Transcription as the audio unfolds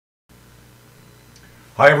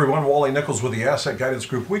Hi everyone, Wally Nichols with the Asset Guidance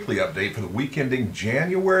Group weekly update for the week ending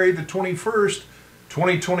January the 21st,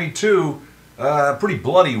 2022. Pretty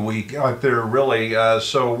bloody week out there really.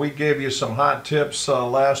 So we gave you some hot tips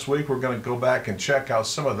last week. We're going to go back and check how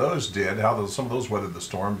some of those did, how some of those weathered the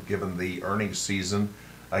storm given the earnings season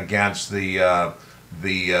against the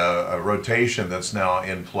rotation that's now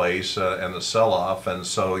in place and the sell-off. And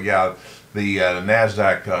so yeah, the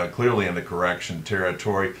NASDAQ clearly in the correction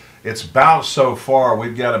territory. It's bounced so far.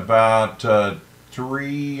 We've got about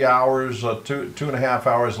 3 hours, two and a half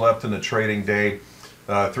hours left in the trading day.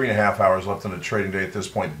 3.5 hours left in the trading day at this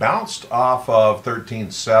point. Bounced off of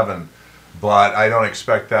 13.7, but I don't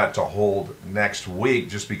expect that to hold next week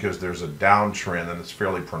just because there's a downtrend and it's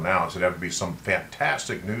fairly pronounced. It'd have to be some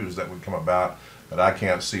fantastic news that would come about, but I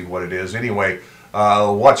can't see what it is. Anyway,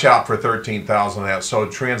 watch out for 13,000. So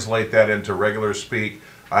translate that into regular speak.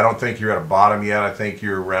 I don't think you're at a bottom yet. I think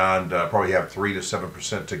you're around, probably have 3 to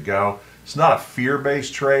 7% to go. It's not a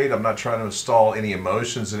fear-based trade. I'm not trying to install any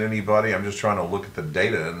emotions in anybody. I'm just trying to look at the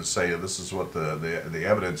data and say this is what the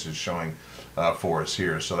evidence is showing for us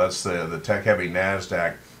here. So that's the tech-heavy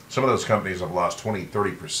NASDAQ. Some of those companies have lost 20,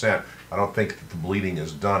 30%. I don't think that the bleeding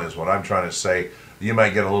is done is what I'm trying to say. You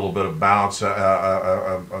might get a little bit of bounce,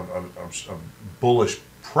 of bullish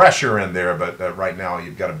pressure in there, but right now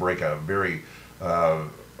you've got to break a very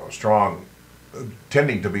strong,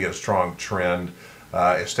 tending to be a strong trend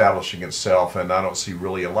establishing itself, and I don't see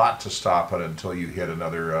really a lot to stop it until you hit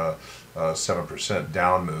another 7%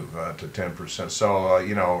 down move to 10%. So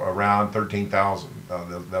you know, around 13,000.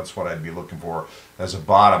 That's what I'd be looking for as a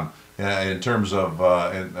bottom. In terms of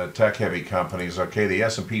tech-heavy companies, okay, the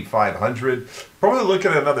S&P 500 probably looking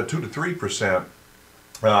at another 2 to 3%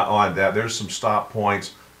 on that. There's some stop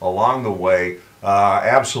points along the way.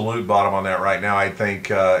 Absolute bottom on that right now. I think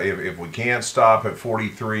if we can't stop at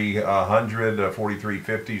 4,300,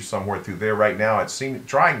 4,350, somewhere through there right now, it's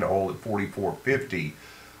trying to hold at 4,450.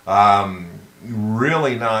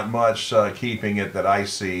 Really not much keeping it that I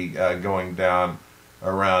see going down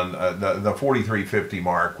around the 4,350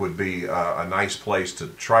 mark would be a nice place to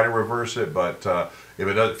try to reverse it, but if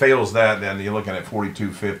it fails that, then you're looking at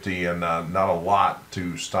 4,250 and not a lot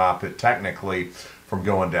to stop it technically from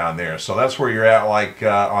going down there. So that's where you're at, like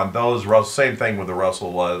on those. Same thing with the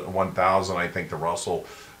Russell 1000. I think the Russell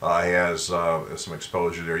has some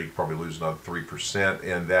exposure there. You could probably lose another 3%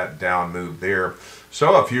 in that down move there.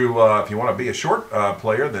 So if you want to be a short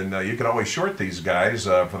player, then you can always short these guys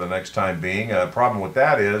for the next time being. Problem with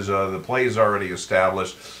that is the play is already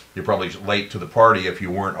established. You're probably late to the party if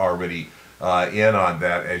you weren't already in on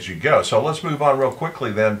that as you go. So let's move on real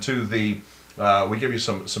quickly then to the we give you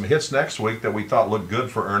some hits next week that we thought looked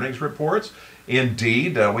good for earnings reports.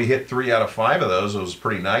 Indeed, we hit 3 out of 5 of those. It was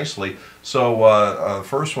pretty nicely. So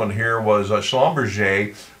first one here was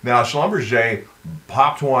Schlumberger. Now Schlumberger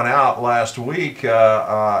popped one out last week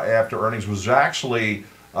after earnings was actually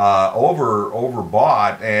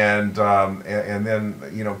overbought, and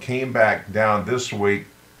then came back down this week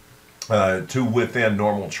to within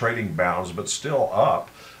normal trading bounds, but still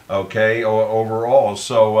up. Okay, overall,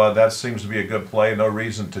 so that seems to be a good play. No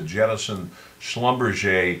reason to jettison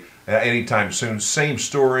Schlumberger anytime soon. Same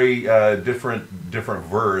story, different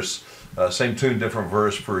verse. Same tune, different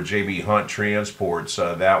verse for JB Hunt Transports.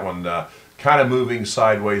 That one kind of moving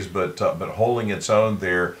sideways, but holding its own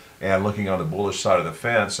there and looking on the bullish side of the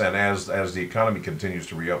fence. And as the economy continues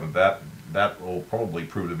to reopen, that will probably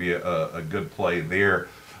prove to be a good play there.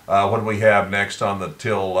 What do we have next on the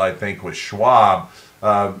till? I think was Schwab.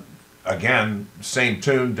 Again, same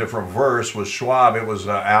tune, different verse. With Schwab, it was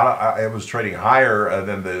it was trading higher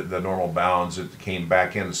than the normal bounds. It came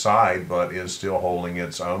back inside, but is still holding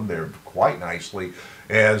its own there quite nicely.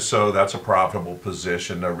 And so that's a profitable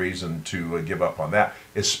position. No reason to give up on that,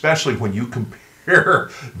 especially when you compare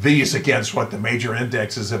these against what the major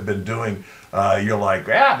indexes have been doing. You're like,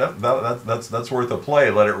 yeah, that's worth a play.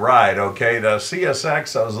 Let it ride. Okay, the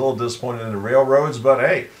CSX, I was a little disappointed in the railroads, but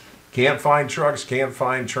hey. Can't find trucks, can't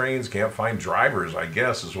find trains, can't find drivers, I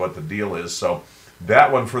guess is what the deal is. So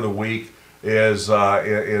that one for the week is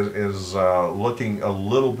looking a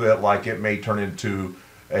little bit like it may turn into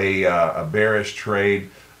a bearish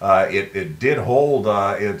trade. It did hold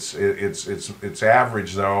its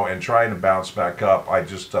average though, and trying to bounce back up. I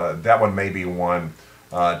just that one may be one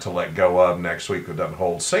to let go of next week. It doesn't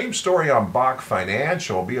hold. Same story on BOK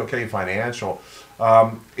Financial, BOK Financial.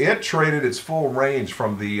 It traded its full range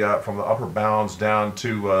from the upper bounds down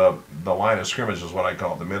to the line of scrimmage, is what I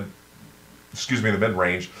call it, the mid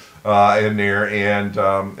range in there, and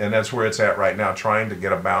that's where it's at right now, trying to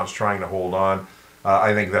get a bounce, trying to hold on.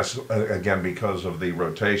 I think that's, again, because of the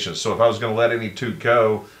rotation. So if I was going to let any two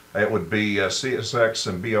go, it would be CSX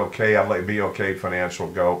and BOK. I'd let BOK Financial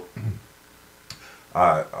go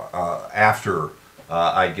after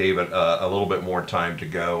I gave it a little bit more time to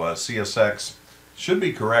go. CSX should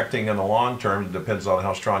be correcting in the long term. It depends on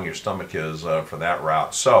how strong your stomach is for that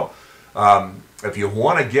route. So if you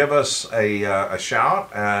want to give us a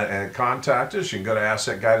shout and contact us, you can go to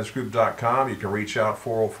assetguidancegroup.com. You can reach out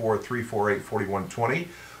 404-348-4120,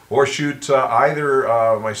 or shoot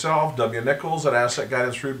either myself, W. Nichols at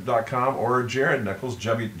assetguidancegroup.com, or Jared Nichols,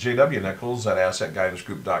 JW Nichols at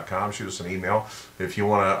assetguidancegroup.com. Shoot us an email if you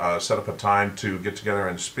want to set up a time to get together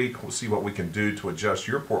and speak. We'll see what we can do to adjust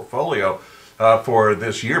your portfolio for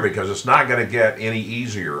this year, because it's not going to get any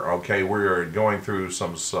easier. Okay, we're going through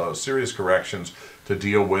some serious corrections to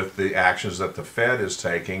deal with the actions that the Fed is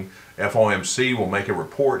taking. FOMC will make a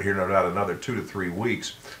report here in about another 2 to 3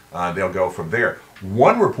 weeks. They'll go from there.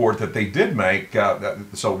 One report that they did make,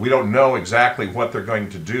 so we don't know exactly what they're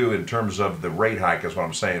going to do in terms of the rate hike, is what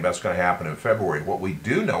I'm saying. That's going to happen in February. What we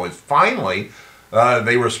do know is finally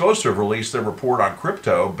they were supposed to have released their report on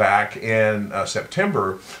crypto back in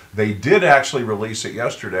September. They did actually release it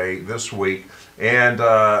yesterday, this week, and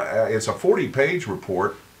it's a 40-page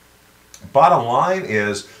report. Bottom line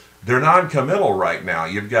is they're non-committal right now.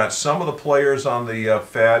 You've got some of the players on the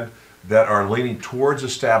Fed that are leaning towards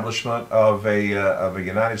establishment of a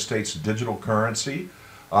United States digital currency,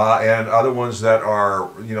 and other ones that are,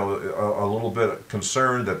 you know, a little bit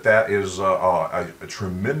concerned that that is a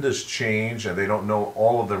tremendous change, and they don't know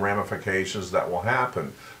all of the ramifications that will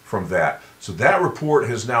happen from that. So that report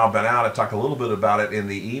has now been out. I talked a little bit about it in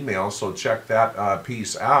the email, so check that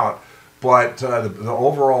piece out. But the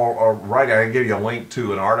overall, right, I can give you a link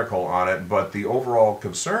to an article on it, but the overall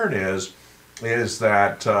concern is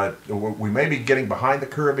that we may be getting behind the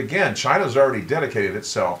curve again. China's already dedicated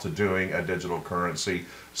itself to doing a digital currency,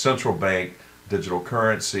 central bank digital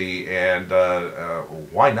currency, and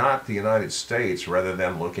why not the United States rather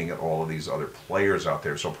than looking at all of these other players out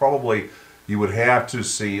there? So probably you would have to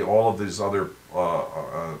see all of these other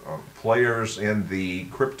players in the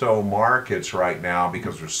crypto markets right now,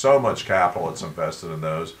 because there's so much capital that's invested in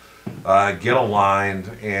those. Get aligned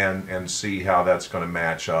and see how that's going to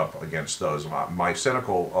match up against those. My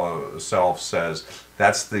cynical self says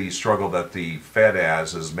that's the struggle that the Fed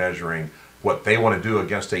has, is measuring what they want to do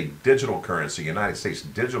against a digital currency, United States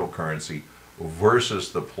digital currency,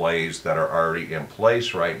 versus the plays that are already in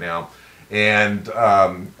place right now. And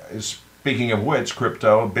speaking of which,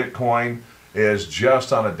 crypto, Bitcoin is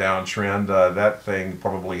just on a downtrend. That thing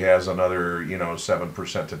probably has another,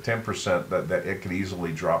 7% to 10% that it could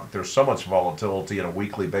easily drop. There's so much volatility on a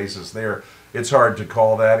weekly basis there, it's hard to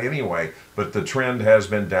call that anyway. But the trend has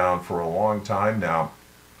been down for a long time now.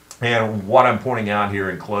 And what I'm pointing out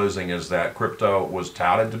here in closing is that crypto was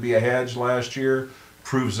touted to be a hedge last year.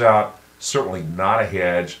 Proves out certainly not a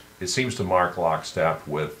hedge. It seems to mark lockstep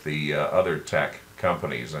with the other tech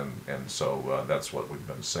companies, and so that's what we've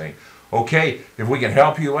been seeing. Okay, if we can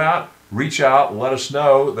help you out, reach out, let us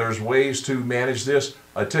know. There's ways to manage this.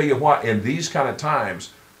 I tell you what, in these kind of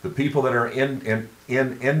times, the people that are in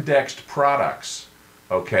indexed products,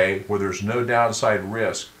 okay, where there's no downside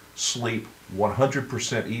risk, sleep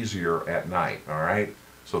 100% easier at night, all right?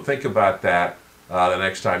 So think about that the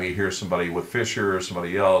next time you hear somebody with Fisher or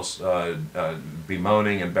somebody else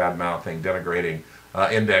bemoaning and bad-mouthing, denigrating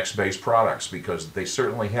index-based products, because they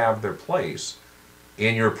certainly have their place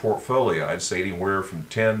in your portfolio. I'd say anywhere from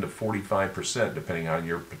 10 to 45%, depending on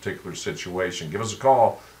your particular situation. Give us a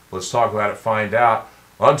call. Let's talk about it, find out.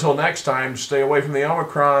 Until next time, stay away from the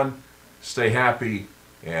Omicron, stay happy,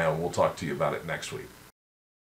 and we'll talk to you about it next week.